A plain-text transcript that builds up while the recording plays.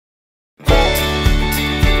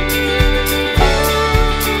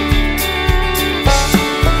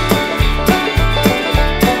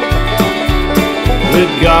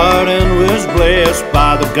blessed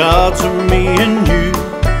by the gods of me and you.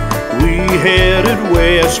 We headed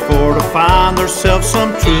west for to find ourselves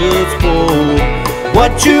some truth. Whoa,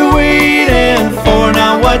 what you waiting for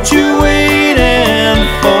now? What you waiting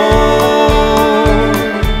for?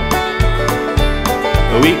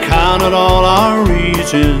 We counted all our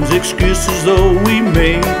reasons, excuses though we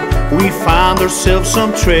made. We found ourselves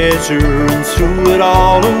some treasure and threw it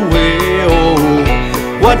all away. Oh,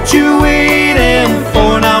 what you waiting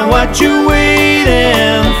for now? What you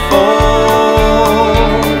waiting for?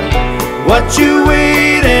 What you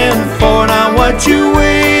waiting for now? What you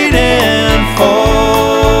waiting for?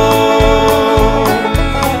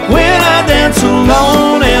 When I dance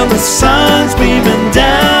alone and the sun's beaming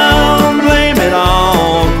down, blame it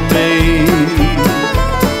on me.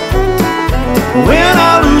 When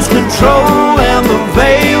I lose control and the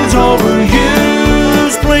veil's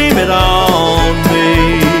overused, blame it on me.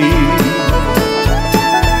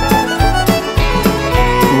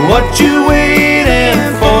 What you waiting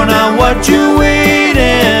for now? What you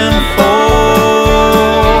waiting for?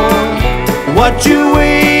 What you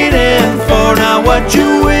waiting for now? What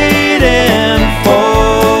you waiting for?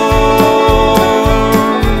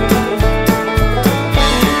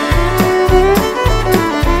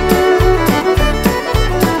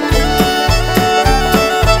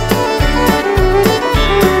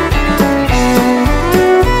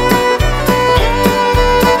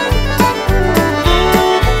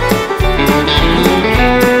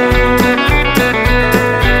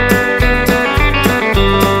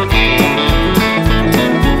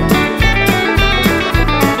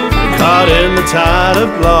 Caught in the tide of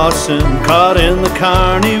blossom, caught in the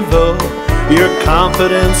carnival, your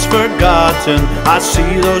confidence forgotten, I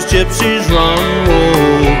see those gypsies run.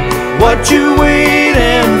 Whoa, what you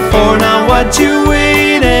waiting for now? What you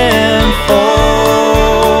waiting for?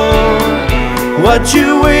 What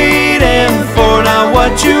you waiting for now?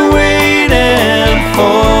 What you waiting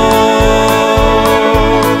for?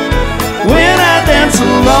 When I dance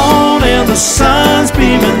alone and the sun's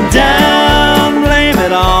beaming down, blame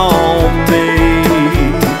it on me.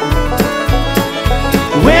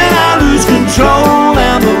 When I lose control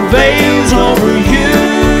and the veil's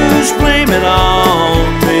overused, blame it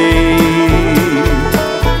on me.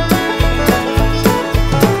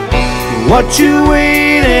 What you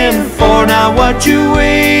waiting for now? What you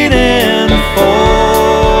waiting for?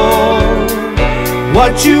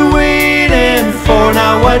 What you waiting for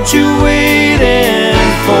now? What you waiting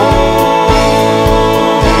for?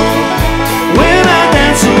 When I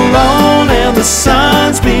dance alone and the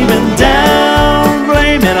sun's beaming down,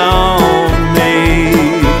 blame it on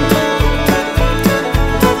me.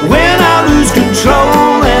 When I lose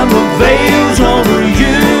control and the veil's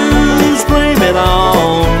overused, blame it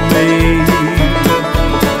on me.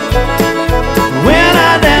 When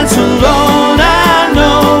I dance alone, I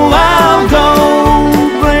know I'll go,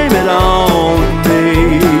 blame it on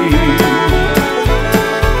me.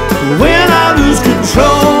 When I lose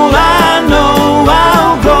control, I know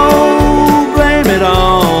I'll go, blame it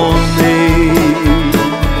on me.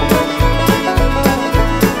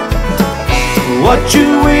 What you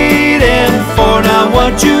waiting for now?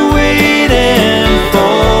 What you waiting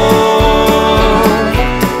for?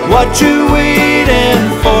 What you waiting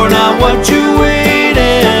for now? What you waiting for?